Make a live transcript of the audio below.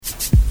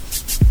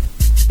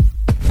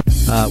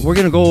We're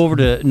going to go over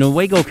to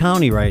Newaygo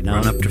County right now,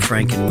 and up to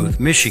Frankenmuth,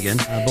 Michigan.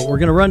 But we're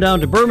going to run down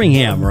to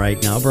Birmingham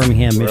right now,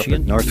 Birmingham,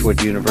 Michigan.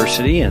 Northwood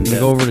University. And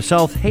go over to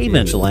South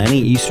Haven, Ypsilanti,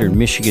 Eastern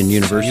Michigan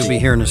University. You'll be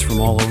hearing us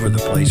from all over the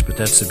place, but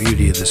that's the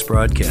beauty of this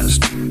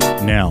broadcast.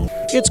 Now,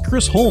 it's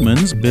Chris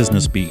Holman's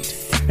Business Beat.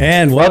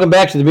 And welcome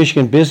back to the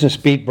Michigan Business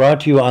Beat,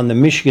 brought to you on the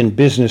Michigan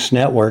Business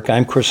Network.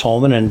 I'm Chris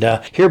Holman,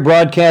 and here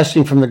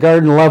broadcasting from the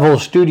garden level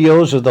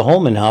studios of the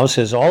Holman House,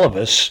 as all of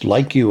us,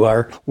 like you,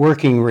 are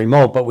working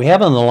remote. But we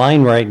have on the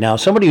line right now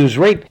somebody who's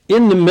right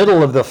in the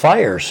middle of the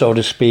fire, so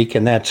to speak,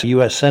 and that's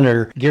U.S.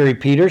 Senator Gary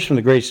Peters from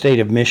the great state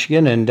of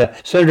Michigan. And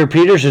Senator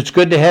Peters, it's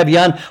good to have you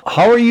on.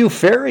 How are you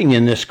faring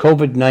in this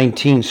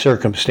COVID-19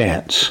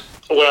 circumstance?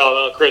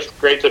 Well, Chris,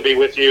 great to be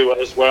with you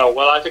as well.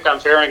 Well, I think I'm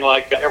faring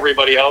like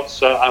everybody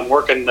else. I'm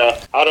working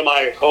out of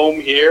my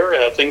home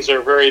here. Things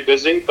are very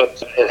busy,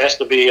 but it has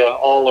to be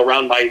all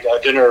around my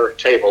dinner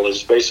table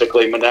is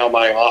basically now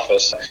my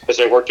office as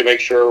I work to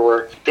make sure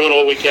we're doing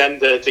what we can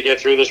to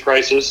get through this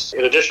crisis.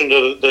 In addition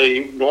to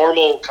the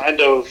normal kind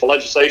of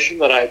legislation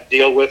that I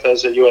deal with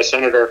as a U.S.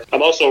 Senator,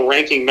 I'm also a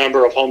ranking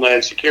member of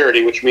Homeland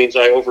Security, which means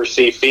I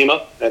oversee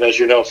FEMA. And as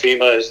you know,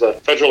 FEMA is the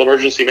federal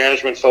emergency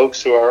management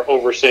folks who are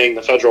overseeing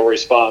the federal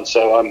response.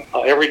 So I'm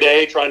every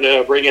day trying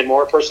to bring in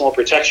more personal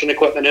protection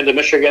equipment into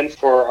Michigan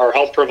for our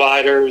health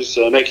providers,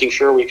 making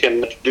sure we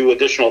can do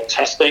additional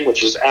testing,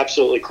 which is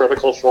absolutely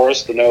critical for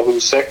us to know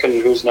who's sick and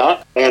who's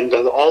not, and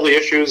all the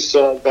issues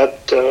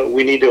that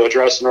we need to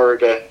address in order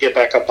to get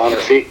back up on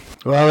our feet.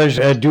 Well, there's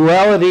a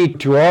duality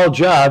to all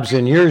jobs,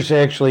 and yours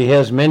actually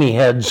has many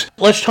heads.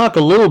 Let's talk a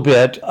little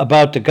bit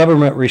about the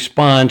government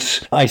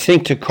response, I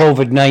think, to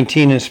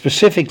COVID-19, and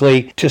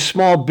specifically to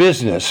small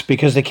business,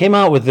 because they came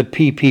out with the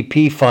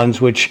PPP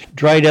funds, which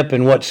dried up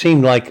in what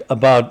seemed like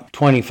about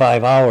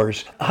 25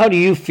 hours. How do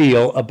you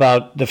feel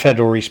about the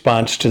federal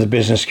response to the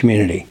business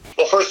community?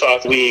 Well, first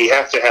off, we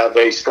have to have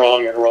a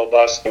strong and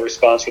robust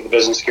response for the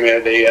business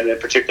community, and in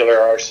particular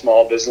our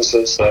small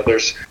businesses.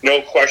 There's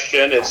no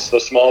question it's the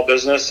small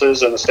businesses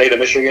in the state of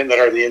Michigan that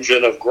are the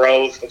engine of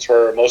growth. That's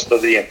where most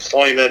of the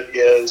employment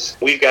is.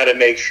 We've got to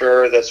make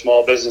sure that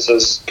small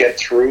businesses get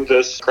through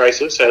this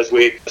crisis as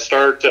we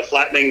start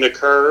flattening the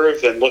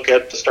curve and look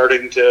at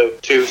starting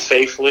to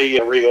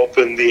safely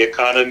reopen the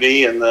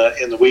economy in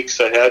the weeks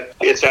ahead.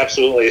 It's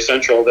absolutely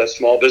essential that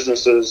small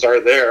businesses are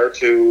there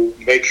to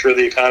make sure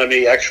the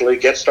economy actually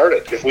gets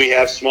started. If we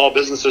have small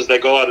businesses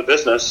that go out of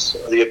business,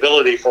 the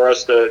ability for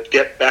us to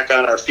get back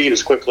on our feet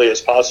as quickly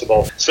as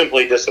possible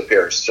simply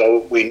disappears.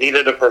 So we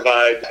needed to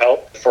provide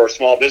help for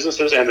small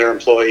businesses and their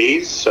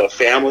employees,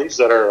 families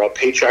that are a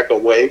paycheck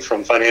away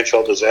from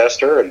financial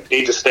disaster and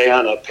need to stay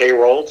on a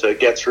payroll to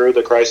get through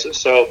the crisis.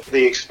 So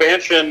the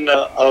expansion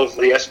of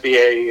the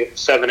SBA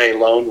 7A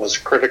loan was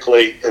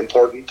critically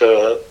important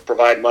to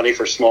provide money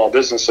for small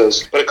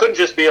businesses, but it couldn't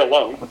just be a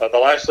loan. The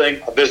last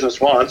thing a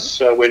business wants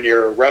when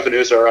your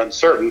revenues are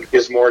uncertain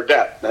is more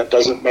debt. That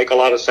doesn't make a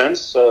lot of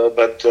sense,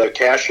 but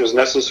cash is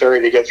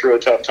necessary to get through a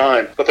tough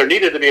time. But there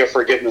needed to be a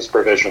forgiveness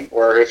provision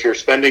where if you're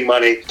spending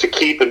money to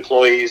keep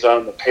employees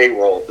on the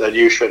payroll, then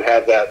you should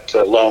have that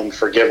loan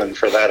forgiven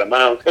for that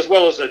amount, as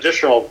well as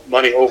additional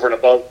money over and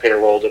above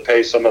payroll to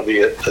pay some of the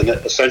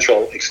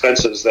essential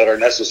expenses that are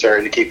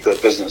necessary to keep the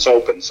business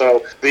open.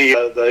 So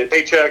the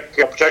Paycheck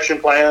Protection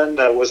Plan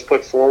was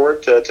put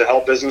forward to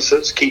help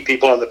businesses keep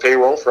people on the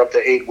payroll for up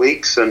to 8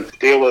 weeks and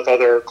deal with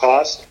other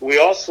costs. We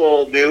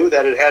also knew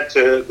that it had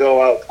to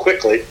go out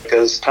quickly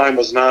because time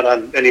was not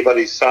on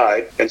anybody's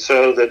side. And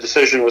so the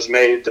decision was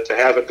made to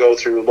have it go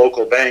through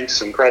local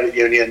banks and credit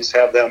unions,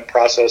 have them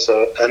process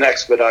an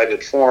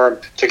expedited form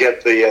to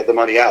get the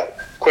money out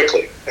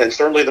quickly. And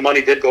certainly the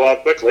money did go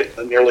out quickly.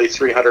 Nearly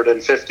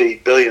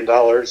 $350 billion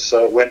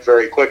went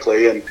very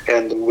quickly,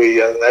 and we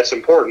that's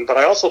important. But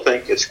I also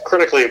think it's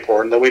critically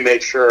important that we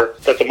make sure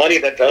that the money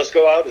that does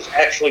go out is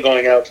actually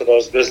going out to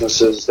those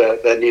businesses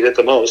that need it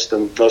the most,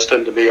 and those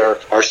tend to be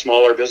our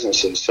smaller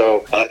businesses.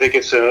 So I think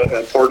it's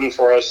important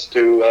for us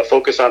to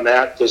focus on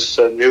that. This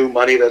new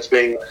money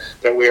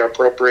that we are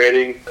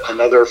appropriating,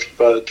 another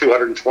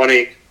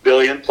 $220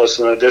 billion plus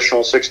an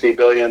additional $60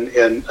 billion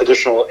in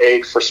additional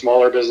aid for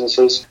smaller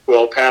businesses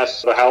will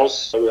pass the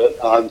House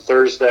on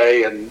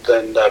Thursday and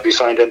then be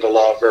signed into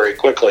law very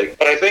quickly.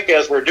 But I think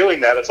as we're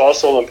doing that, it's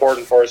also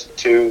important for us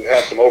to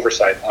have some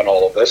oversight on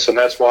all of this, and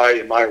that's why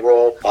in my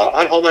role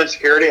on Homeland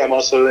Security,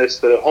 it's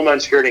the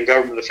Homeland Security and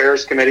Government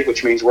Affairs Committee,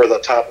 which means we're the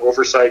top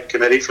oversight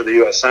committee for the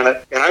U.S.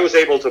 Senate, and I was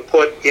able to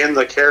put in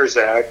the CARES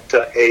Act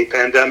a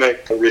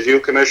pandemic review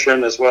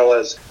commission as well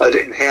as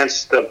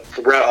enhanced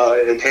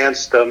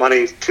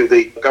money to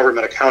the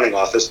Government Accounting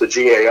Office, the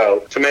GAO,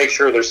 to make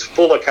sure there's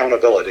full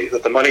accountability,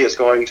 that the money is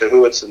going to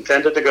who it's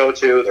intended to go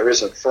to. There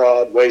isn't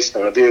fraud, waste,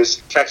 and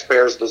abuse.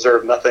 Taxpayers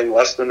deserve nothing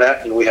less than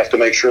that, and we have to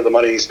make sure the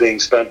money is being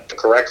spent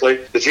correctly.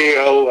 The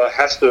GAO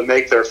has to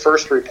make their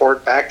first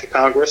report back to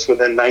Congress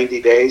within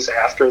 90 days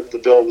after the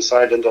bill was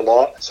signed into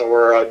law, so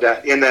we're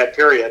in that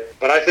period.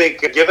 But I think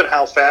given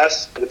how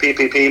fast the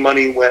PPP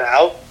money went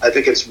out, I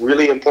think it's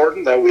really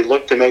important that we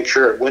look to make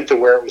sure it went to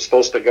where it was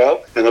supposed to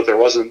go and that there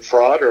wasn't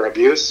fraud or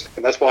abuse.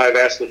 And That's why I've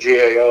asked the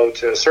GAO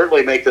to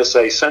certainly make this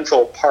a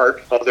central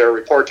part of their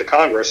report to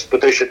Congress, but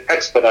they should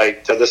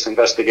expedite this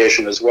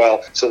investigation as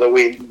well so that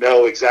we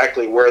know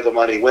exactly where the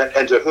money went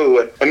and to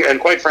who. And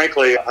quite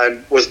frankly,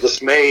 I was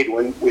dismayed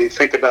when we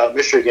think about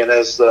Michigan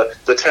as the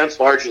 10th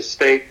largest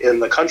state in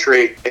the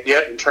country, and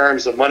yet in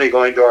terms of money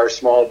going to our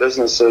small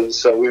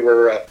businesses, we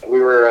were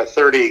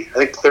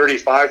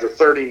 35 or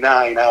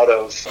 39 out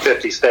of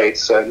 50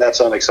 states, and that's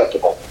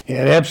unacceptable.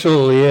 Yeah, it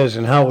absolutely is,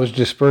 and how it was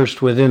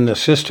dispersed within the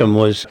system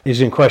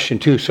is in question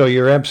too. So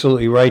you're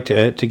absolutely right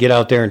to get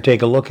out there and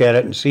take a look at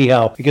it and see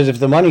how, because if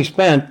the money's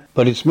spent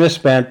but it's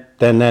misspent,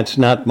 then that's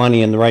not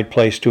money in the right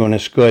place doing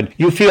us good.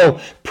 You feel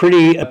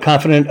pretty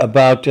confident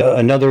about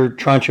another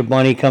tranche of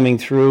money coming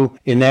through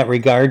in that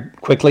regard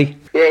quickly?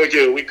 Well, we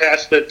do. We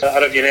passed it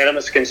out of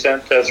unanimous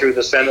consent through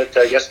the Senate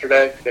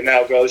yesterday. It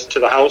now goes to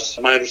the House.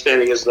 My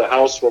understanding is the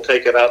House will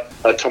take it up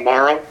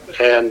tomorrow,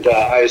 and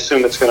I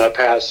assume it's going to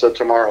pass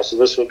tomorrow. So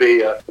this will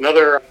be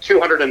another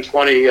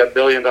 $220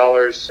 billion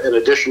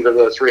in addition to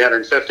the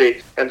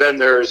 $350. And then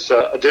there's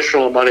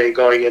additional money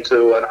going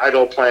into an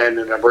EIDL plan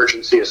and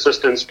emergency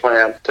assistance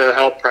plan to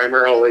help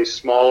primarily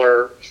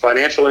smaller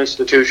financial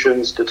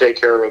institutions to take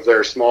care of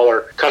their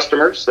smaller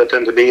customers that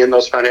tend to be in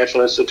those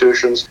financial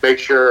institutions, make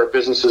sure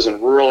businesses in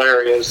rural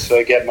areas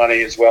get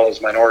money as well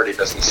as minority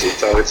businesses.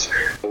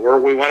 So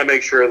we want to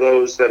make sure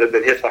those that have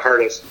been hit the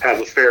hardest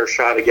have a fair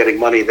shot at getting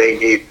money they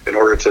need in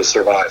order to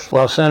survive.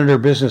 Well, Senator,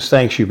 business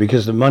thanks you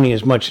because the money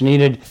is much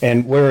needed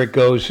and where it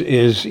goes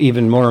is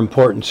even more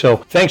important. So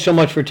thanks so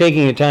much for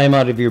taking the time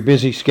out of your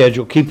busy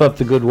schedule. Keep up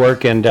the good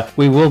work, and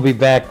we will be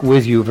back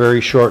with you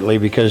very shortly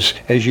because,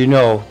 as you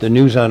know, the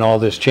news on all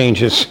this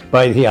changes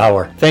by the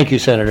hour. Thank you,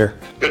 Senator.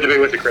 Good to be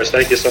with you, Chris.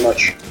 Thank you so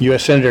much.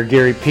 U.S. Senator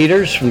Gary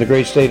Peters from the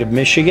great state of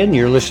Michigan.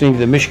 You're listening to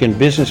the Michigan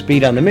Business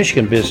Beat on the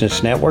Michigan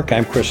Business Network.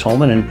 I'm Chris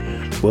Holman,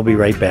 and we'll be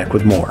right back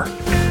with more.